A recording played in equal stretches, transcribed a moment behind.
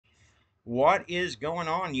What is going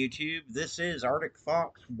on, YouTube? This is Arctic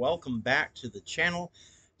Fox. Welcome back to the channel.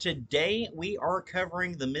 Today we are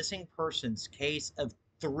covering the missing persons case of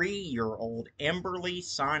 3-year-old Emberlee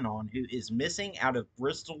Sinon, who is missing out of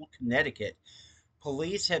Bristol, Connecticut.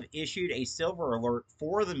 Police have issued a silver alert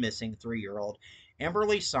for the missing 3-year-old.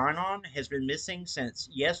 Emberlee Sinon has been missing since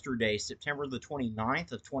yesterday, September the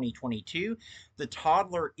 29th of 2022. The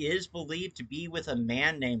toddler is believed to be with a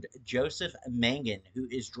man named Joseph Mangan, who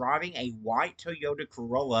is driving a white Toyota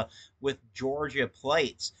Corolla with Georgia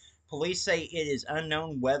plates. Police say it is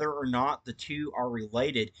unknown whether or not the two are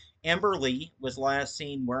related. Emberlee was last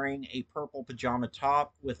seen wearing a purple pajama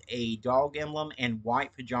top with a dog emblem and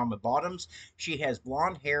white pajama bottoms. She has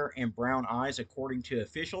blonde hair and brown eyes, according to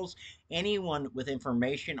officials. Anyone with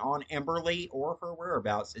information on Emberlee or her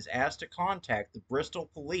whereabouts is asked to contact the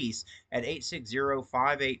Bristol Police at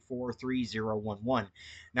 860-584-3011.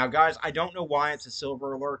 Now, guys, I don't know why it's a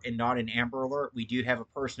silver alert and not an amber alert. We do have a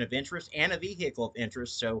person of interest and a vehicle of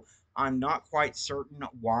interest, so I'm not quite certain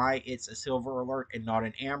why it's a silver alert and not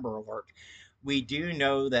an amber alert. We do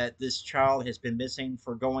know that this child has been missing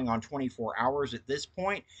for going on 24 hours at this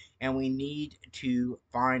point, and we need to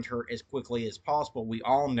find her as quickly as possible. We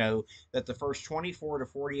all know that the first 24 to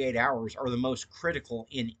 48 hours are the most critical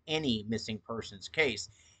in any missing persons case,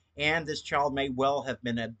 and this child may well have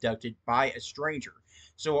been abducted by a stranger.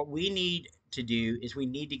 So, what we need to do is we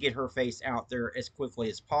need to get her face out there as quickly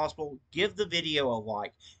as possible. Give the video a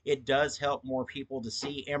like. It does help more people to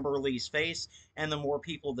see Emberlee's face, and the more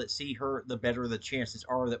people that see her, the better the chances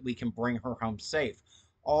are that we can bring her home safe.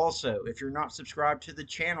 Also, if you're not subscribed to the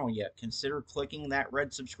channel yet, consider clicking that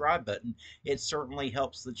red subscribe button. It certainly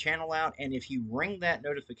helps the channel out, and if you ring that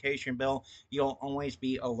notification bell, you'll always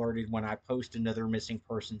be alerted when I post another missing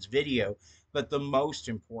persons video. But the most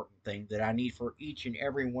important thing that I need for each and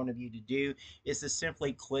every one of you to do is to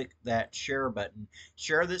simply click that share button.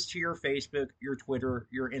 Share this to your Facebook, your Twitter,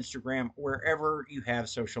 your Instagram, wherever you have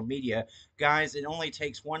social media. Guys, it only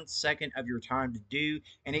takes 1 second of your time to do,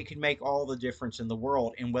 and it can make all the difference in the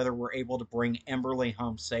world in whether we're able to bring Emberlee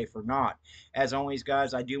home safe or not. As always,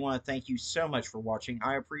 guys, I do want to thank you so much for watching.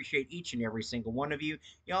 I appreciate each and every single one of you.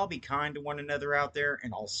 Y'all be kind to one another out there,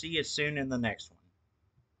 and I'll see you soon in the next one.